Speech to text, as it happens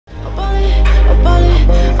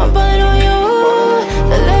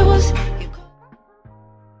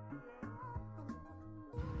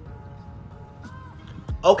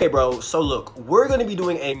Okay, bro, so look, we're gonna be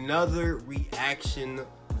doing another reaction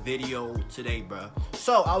video today, bro.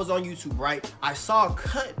 So I was on YouTube, right? I saw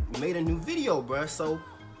Cut made a new video, bro. So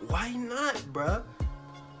why not, bro?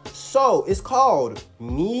 So it's called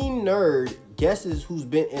Me Nerd Guesses Who's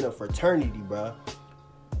Been in a Fraternity, bro.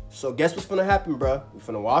 So guess what's finna happen, bro? We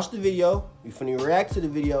finna watch the video. We finna react to the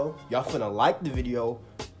video. Y'all finna like the video.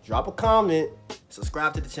 Drop a comment.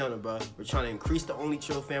 Subscribe to the channel, bro. We're trying to increase the Only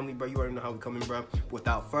Chill family, bro. You already know how we coming, bro.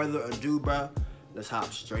 Without further ado, bro, let's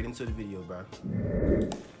hop straight into the video, bro.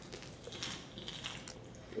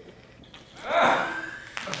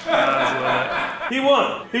 He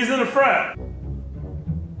won. He's in a frat.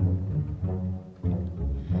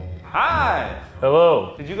 Hi!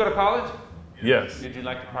 Hello. Did you go to college? Yes. Did you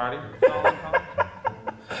like to party?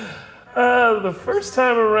 The first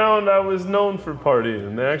time around I was known for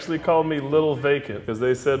partying. They actually called me Little Vacant because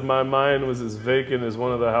they said my mind was as vacant as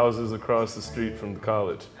one of the houses across the street from the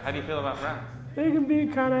college. How do you feel about frats? They can be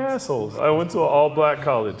kind of assholes. I went to an all-black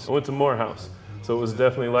college. I went to Morehouse. So it was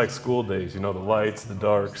definitely like school days, you know, the lights, the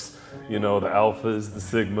darks, you know, the alphas, the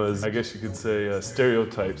sigmas. I guess you could say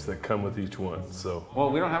stereotypes that come with each one, so.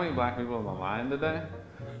 Well, we don't have any black people on the line today,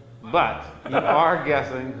 but you are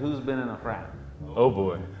guessing who's been in a frat. Oh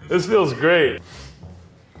boy, this feels great.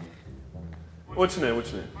 What's your name,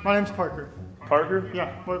 what's your name? My name's Parker. Parker?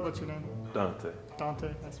 Yeah, what's your name? Dante.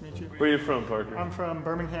 Dante, nice to meet you. Where are you from, Parker? I'm from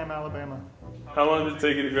Birmingham, Alabama. How long did it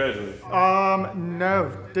take you to graduate?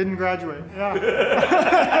 No, didn't graduate, yeah.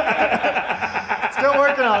 Still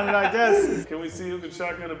working on it, I guess. Can we see who can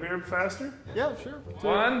shotgun a beer faster? Yeah, sure.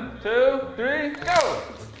 1, 2, 3, go!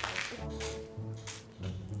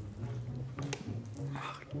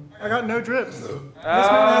 I got no drips. This man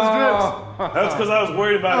has drips. That's because I was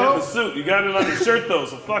worried about hitting the suit. You got it on your shirt though,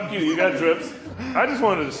 so fuck you, you got drips. I just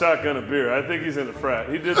wanted to shotgun a beer. I think he's in a frat.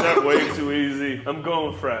 He did that way too easy. I'm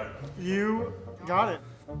going frat. You got it.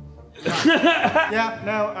 Yeah,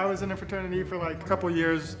 no, I was in a fraternity for like a couple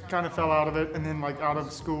years, kind of fell out of it, and then like out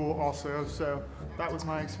of school also, so that was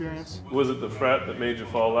my experience. Was it the frat that made you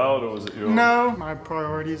fall out, or was it your own? No, my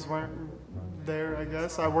priorities weren't there, I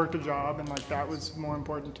guess. I worked a job, and like that was more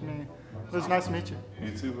important to me. It was nice to meet you.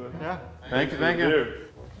 You too, bud. Yeah. Thank you.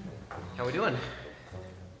 How we doing?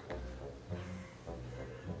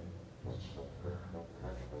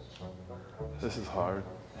 This is hard.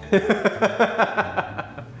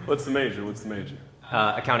 What's the major? What's the major?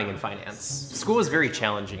 Accounting and finance. School was very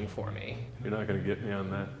challenging for me. You're not gonna get me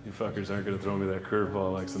on that. You fuckers aren't gonna throw me that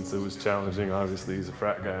curveball like since it was challenging. Obviously, he's a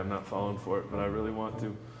frat guy. I'm not falling for it, but I really want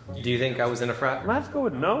to. Do you think I was in a frat? Let's go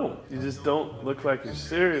with no. You just don't look like you're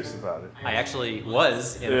serious about it. I actually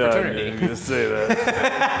was in a fraternity. Yeah, you just say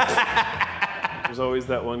that. There's always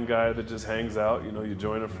that one guy that just hangs out, you know, you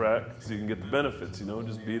join a frat so you can get the benefits, you know,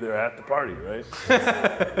 just be there at the party, right?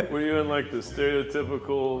 Were you in like the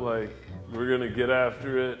stereotypical, like, we're gonna get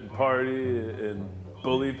after it and party and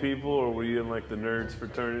bully people, or were you in like the nerds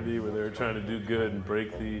fraternity where they were trying to do good and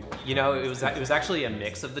break the... You know, it was actually a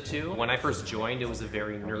mix of the two. When I first joined, it was a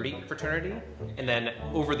very nerdy fraternity. And then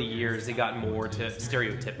over the years, it got more to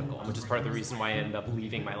stereotypical, which is part of the reason why I ended up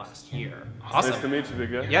leaving my last year. Awesome. Nice to meet you,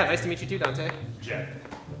 big guy. Yeah, nice to meet you too, Dante. Jet?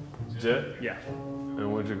 Yeah.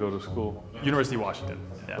 And where'd you go to school? University of Washington.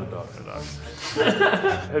 Yeah. The dogs.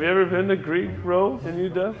 Have you ever been to Greek Row in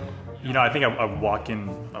UW? You know, I think I've walked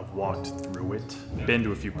through it. Been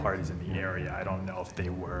to a few parties in the area. I don't know if they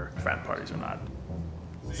were frat parties or not.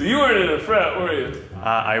 So you weren't in a frat, were you?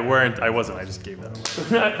 I wasn't. I just gave that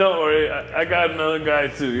away. Don't worry, I got another guy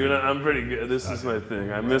too. You know, I'm pretty good. This is my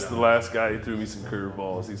thing. I missed the last guy. He threw me some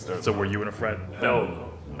curveballs. He started. So were you in a frat? No.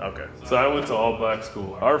 Okay. So I went to all black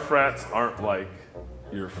school. Our frats aren't like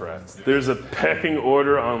your frats. There's a pecking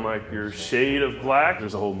order on like your shade of black.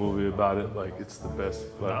 There's a whole movie about it. Like it's the best.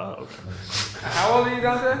 Okay. How old are you,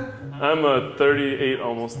 Dante? I'm 38,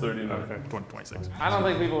 almost 39. Okay. 26. I don't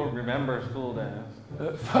think people remember school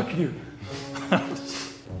days. Fuck you.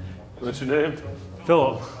 What's your name?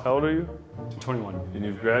 Philip. How old are you? 21. And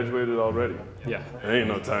you've graduated already? Yeah. There ain't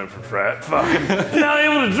no time for frat. Fucking, you're not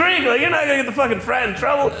able to drink. Like, you're not gonna get the fucking frat in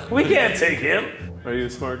trouble. We can't take him. Are you a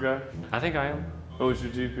smart guy? I think I am. What was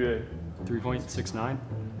your GPA? 3.69.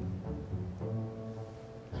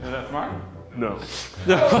 Is that smart? No.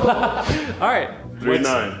 All right.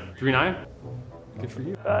 3.9. 3.9? Good for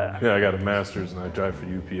you. Yeah, I got a master's and I drive for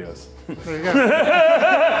UPS. There you go.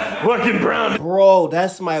 Fucking brown. Bro,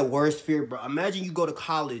 that's my worst fear, bro. Imagine you go to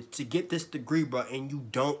college to get this degree, bro, and you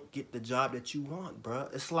don't get the job that you want, bro.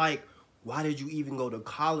 It's like, why did you even go to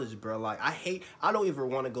college, bro? Like, I don't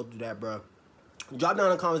even want to go through that, bro. Drop down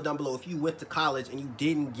in the comments down below if you went to college and you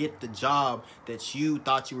didn't get the job that you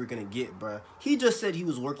thought you were gonna get, bruh. He just said he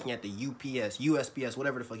was working at the UPS, USPS,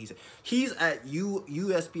 whatever the fuck he said. He's at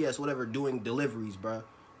USPS, whatever, doing deliveries, bruh.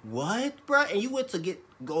 What, bruh? And you went to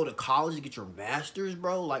go to college to get your master's,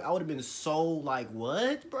 bro? Like, I would have been so like,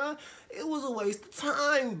 what, bruh? It was a waste of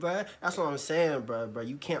time, bruh. That's what I'm saying, bruh.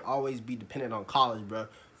 You can't always be dependent on college, bruh.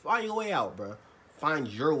 Find your way out, bruh. Find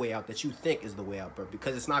your way out that you think is the way out, bro.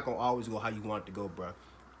 Because it's not going to always go how you want it to go, bro.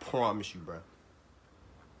 Promise you, bro.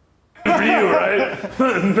 For you, right?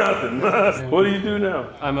 Nothing. What do you do now?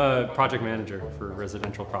 I'm a project manager for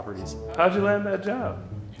residential properties. How'd you land that job?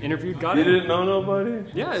 Interviewed, got You it. didn't know nobody?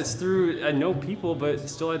 Yeah, it's through, I know people, but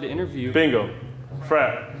still had to interview. Bingo.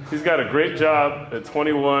 Frat. He's got a great job at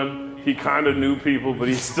 21. He kind of knew people, but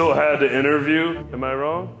he still had to interview. Am I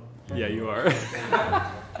wrong? Yeah, you are.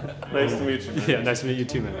 Nice to meet you, man. Yeah, nice to meet you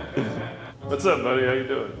too, man. What's up, buddy? How you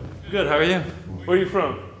doing? Good, how are you? Where you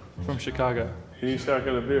from? From Chicago. Can you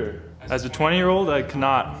shotgun a beer? As a 20-year-old, I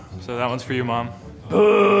cannot, so that one's for you, Mom.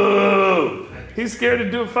 Boo! He's scared to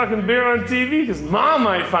do a fucking beer on TV because Mom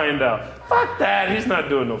might find out. Fuck that, he's not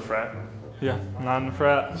doing no frat. Yeah, not in a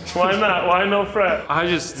frat. Why not? Why no frat? I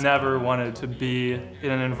just never wanted to be in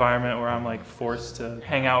an environment where I'm like forced to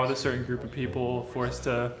hang out with a certain group of people, forced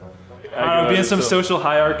to, I don't know, be in some social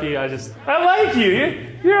hierarchy. I like you.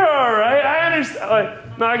 You're all right. I understand.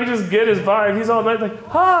 Like, no, I can just get his vibe. He's all nice, like,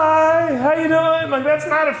 hi, how you doing? Like, that's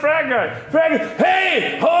not a frat guy. Frat guy,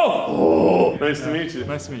 hey, ho. Nice to meet you.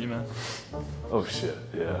 Nice to meet you, man. Oh shit.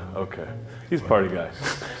 Yeah. Okay. He's a party guy.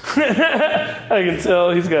 I can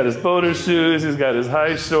tell. He's got his boater shoes. He's got his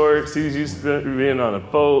high shorts. He's used to being on a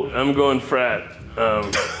boat. I'm going frat.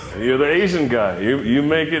 You're the Asian guy. You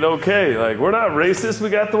make it okay. Like, we're not racist. We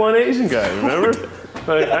got the one Asian guy. Remember?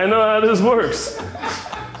 Like, I know how this works.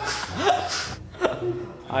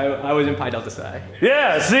 I was in Pi Delta Psi.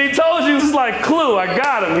 Yeah, see, told you, this is like Clue. I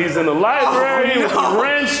got him. He's in the library with a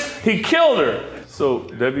wrench. He killed her. So,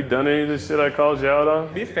 have you done any of this shit I called you out on?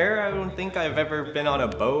 To be fair, I don't think I've ever been on a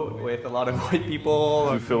boat with a lot of white people.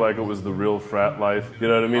 You feel like it was the real frat life? You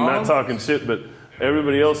know what I mean? Not talking shit, but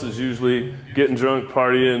everybody else is usually getting drunk,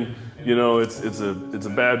 partying. You know, it's a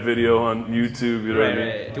bad video on YouTube. You know what I mean?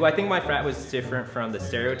 Right. Do I think my frat was different from the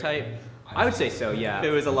stereotype? I would say so, yeah.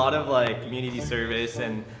 There was a lot of like community service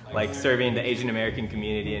and like serving the Asian American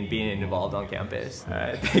community and being involved on campus. All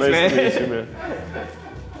right, thanks, man. Nice to meet you, man.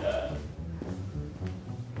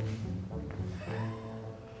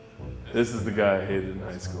 This is the guy I hated in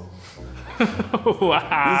high school. Wow.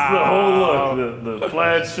 This is the whole look. The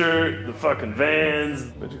plaid shirt, the fucking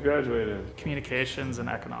Vans. What'd you graduate in? Communications and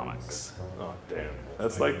economics. Oh, damn.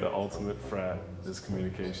 That's like the ultimate frat, is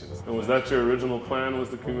communications. And was that your original plan, was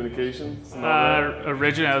the communications?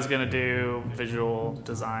 Originally I was gonna do visual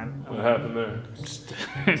design. What happened there? Just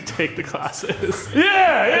take the classes.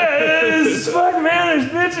 Yeah, this is fucking man,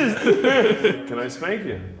 there's bitches. Can I spank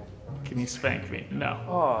you? Can you spank me? No.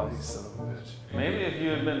 Oh, you son of a bitch. Maybe if you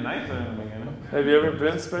had been nicer in the beginning. Have you ever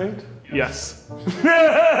been spanked? Yes.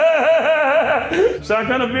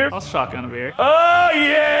 Shotgun a beer? I'll shotgun a beer. Oh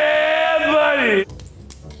yeah, buddy!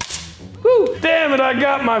 Woo, damn it, I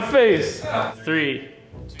got my face. 3,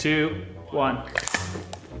 2, 1.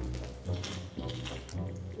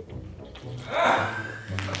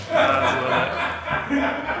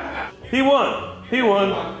 He won. He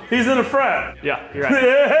won. He's in a frat. Yeah, you're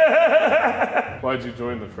right. Why'd you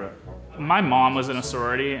join the frat? My mom was in a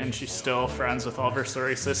sorority and she's still friends with all of her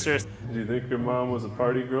sorority sisters. Do you think your mom was a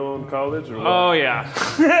party girl in college or what? Oh yeah.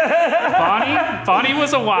 Bonnie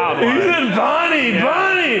was a wild one. You said Bonnie, Yeah.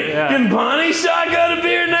 Bonnie! Yeah. Can Bonnie shotgun a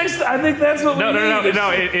beer next? I think that's what we need.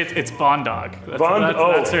 No, it's Bond Dog.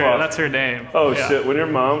 That's her name. Oh Yeah. shit, when your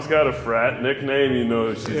mom's got a frat nickname, you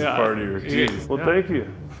know she's a partier. Yeah. Jeez. Well, Yeah. thank you.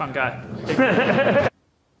 Fun guy.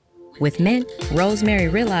 With Mint, Rosemary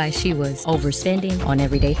realized she was overspending on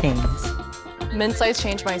everyday things. Mint sites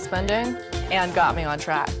changed my spending and got me on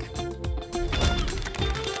track.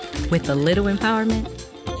 With a little empowerment,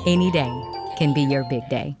 any day can be your big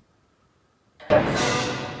day.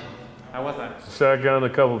 How was that? Shotgun a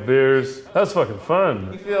couple beers. That's fucking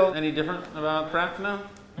fun. You feel any different about frats now?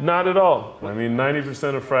 Not at all. I mean,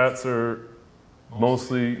 90% of frats are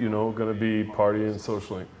mostly, you know, gonna be partying and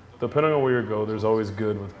socialing. Depending on where you go, there's always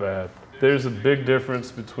good with bad. There's a big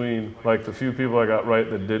difference between like the few people I got right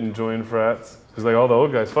that didn't join frats. Because like all the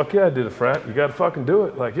old guys, fuck yeah, I did a frat. You gotta fucking do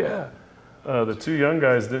it. Like, yeah. The two young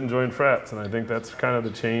guys didn't join frats, and I think that's kind of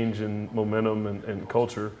the change in momentum and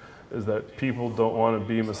culture, is that people don't want to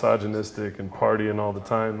be misogynistic and partying all the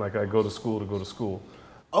time. Like, I go to school to go to school.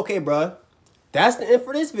 Okay, bruh. That's the end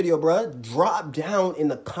for this video, bruh. Drop down in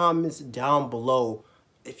the comments down below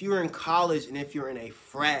if you're in college and if you're in a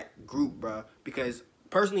frat group, bruh. Because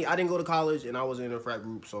personally, I didn't go to college and I wasn't in a frat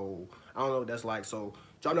group, so I don't know what that's like. So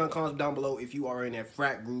drop down comments down below if you are in that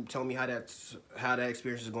frat group. Tell me how that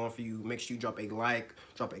experience is going for you. Make sure you drop a like,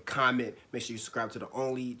 drop a comment. Make sure you subscribe to the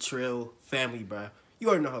Only Trill family, bruh. You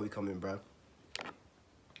already know how we come in, bruh.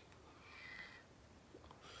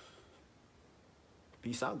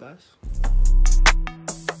 Peace out, guys.